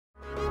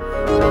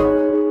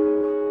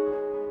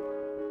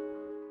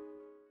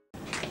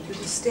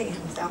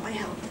Without my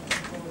help.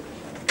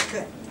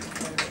 Good.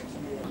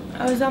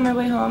 I was on my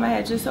way home. I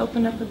had just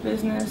opened up a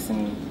business,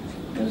 and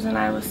it was in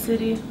Iowa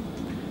City.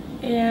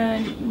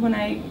 And when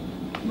I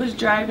was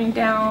driving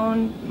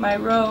down my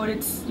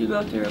road, you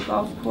go through a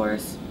golf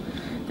course.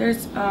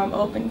 There's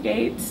open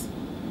gates.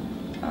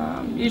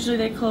 Usually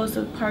they close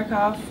the park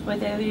off, but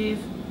they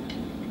leave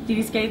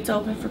these gates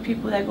open for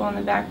people that go on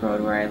the back road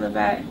where I live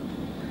at.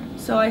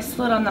 So I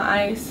slid on the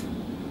ice,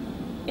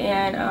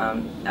 and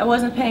I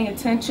wasn't paying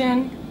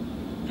attention.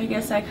 I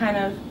guess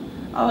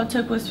all it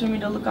took was for me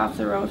to look off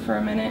the road for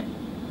a minute,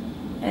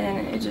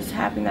 and it just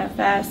happened that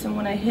fast. And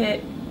when I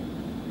hit,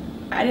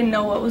 I didn't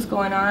know what was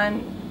going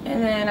on,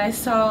 and then I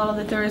saw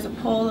that there was a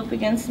pole up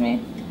against me,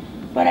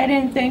 but I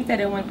didn't think that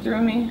it went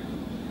through me.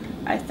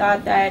 I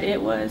thought that it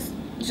was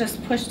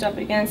just pushed up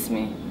against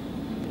me.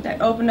 I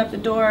opened up the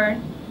door,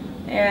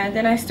 and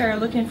then I started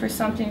looking for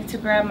something to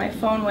grab my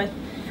phone with.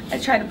 I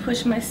tried to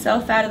push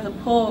myself out of the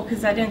pole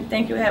because I didn't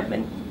think it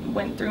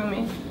went through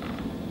me.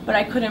 But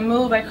I couldn't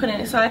move,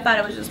 so I thought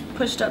it was just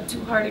pushed up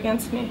too hard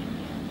against me.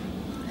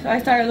 So I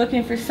started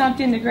looking for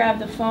something to grab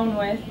the phone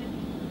with.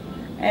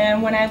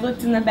 And when I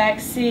looked in the back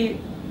seat,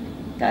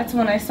 that's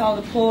when I saw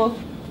the pole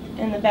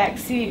in the back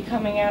seat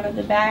coming out of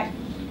the back.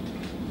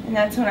 And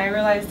that's when I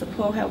realized the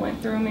pole had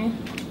went through me.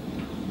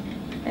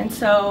 And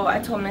so I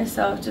told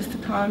myself just to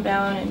calm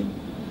down and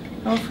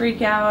don't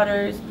freak out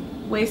or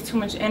waste too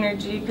much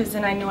energy, because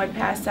then I knew I'd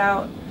pass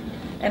out.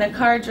 And a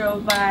car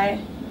drove by,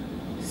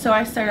 so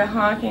I started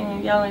honking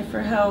and yelling for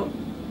help.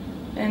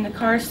 And the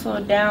car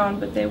slowed down,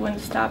 but they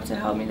wouldn't stop to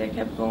help me. They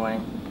kept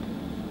going.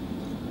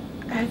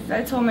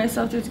 I told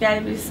myself there's got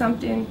to be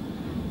something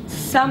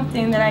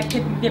that I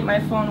could get my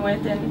phone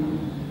with, and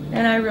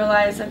then I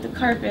realized that the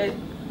carpet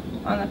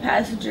on the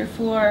passenger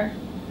floor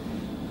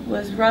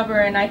was rubber,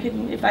 and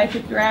if I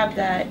could grab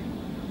that,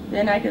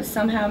 then I could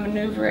somehow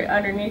maneuver it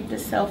underneath the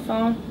cell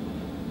phone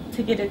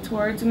to get it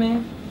towards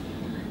me.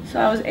 So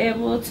I was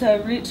able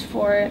to reach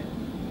for it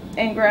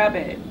and grab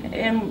it,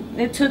 and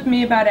it took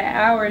me about an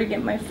hour to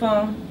get my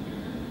phone,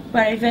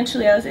 but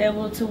eventually I was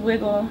able to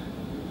wiggle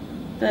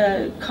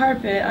the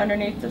carpet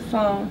underneath the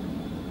phone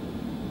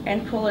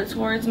and pull it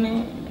towards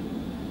me.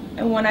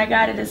 And when I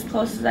got it as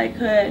close as I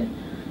could,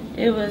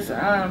 it was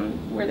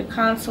where the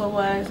console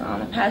was on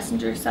the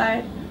passenger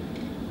side.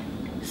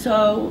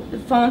 So the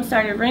phone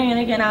started ringing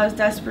again. I was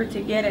desperate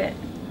to get it,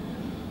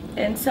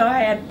 and so I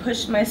had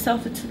pushed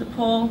myself into the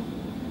pole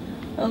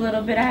a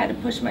little bit. I had to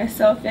push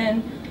myself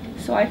in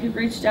so I could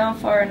reach down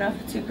far enough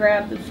to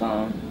grab the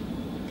phone.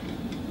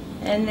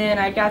 And then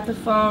I got the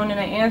phone and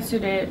I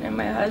answered it, and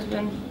my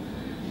husband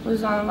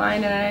was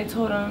online, and I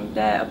told him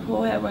that a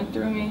pole had went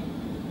through me,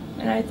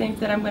 and I think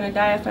that I'm going to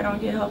die if I don't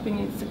get help. He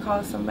needs to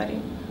call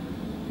somebody.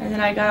 And then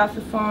I got off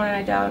the phone and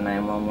I dialed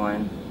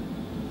 911,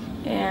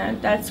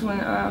 and that's when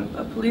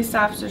a police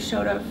officer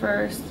showed up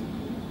first,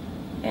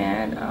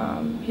 and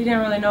he didn't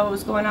really know what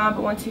was going on,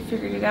 but once he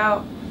figured it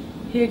out,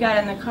 he got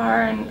in the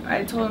car, and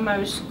I told him I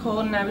was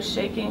cold and I was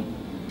shaking,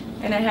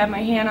 and I had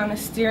my hand on the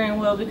steering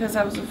wheel because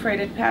I was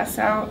afraid I'd pass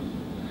out.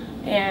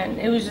 And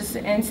it was just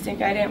an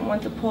instinct. I didn't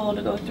want the pole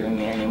to go through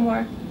me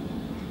anymore.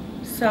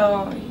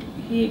 So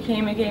he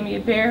came and gave me a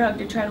bear hug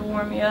to try to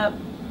warm me up.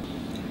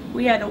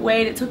 We had to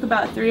wait. It took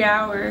about 3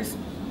 hours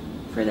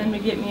for them to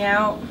get me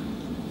out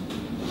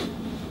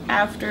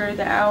after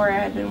the hour I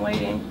had been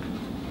waiting,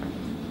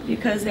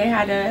 because they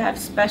had to have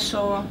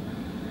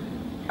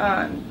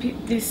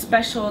these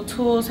special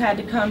tools had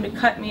to come to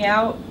cut me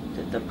out,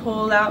 to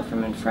pull out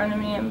from in front of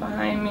me and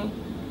behind me.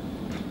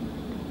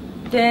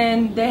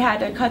 Then they had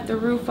to cut the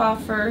roof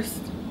off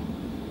first,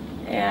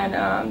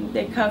 and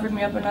they covered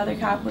me up. Another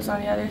cop was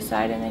on the other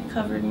side, and they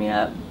covered me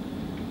up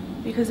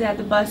because they had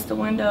to bust the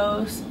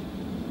windows.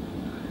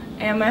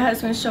 And my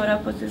husband showed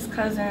up with his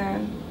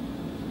cousin,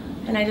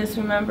 and I just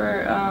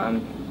remember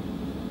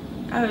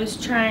I was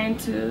trying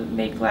to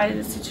make light of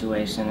the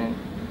situation, and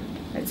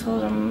I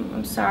told him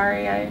I'm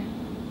sorry, I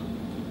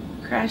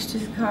crashed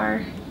his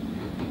car.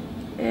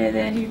 And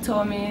then he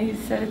told me, he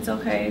said it's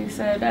okay. He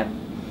said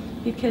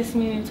he kissed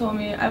me and he told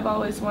me I've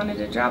always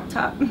wanted a drop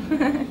top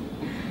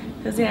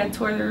because they had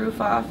tore the roof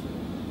off.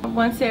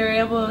 Once they were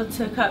able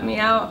to cut me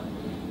out,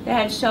 they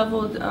had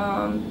shoveled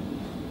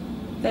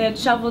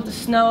the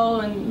snow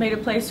and made a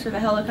place for the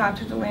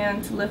helicopter to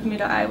land to lift me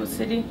to Iowa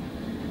City.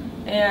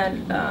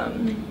 And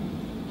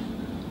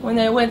when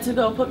they went to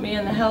go put me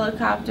in the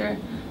helicopter,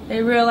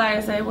 they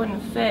realized I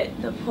wouldn't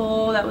fit the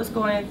pole that was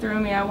going through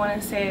me. I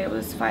want to say it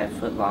was 5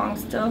 foot long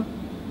still.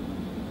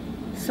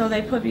 So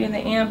they put me in the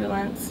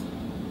ambulance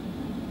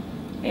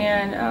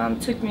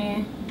and took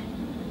me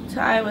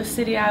to Iowa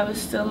City. I was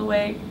still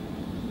awake.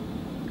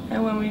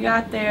 And when we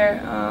got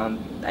there,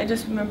 I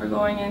just remember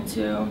going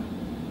into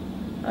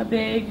a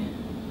big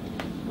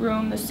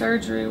room, the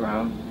surgery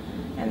room,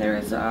 and there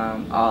was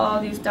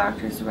all these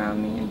doctors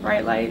around me and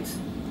bright lights.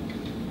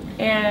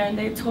 And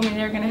they told me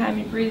they were going to have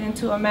me breathe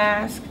into a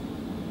mask.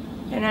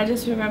 And I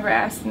just remember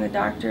asking the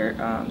doctor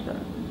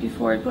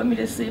before he put me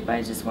to sleep,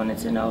 I just wanted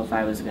to know if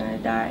I was going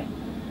to die.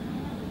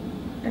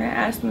 And I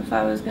asked him if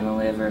I was going to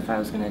live or if I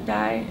was going to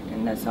die,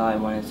 and that's all I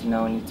wanted to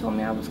know, and he told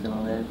me I was going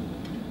to live.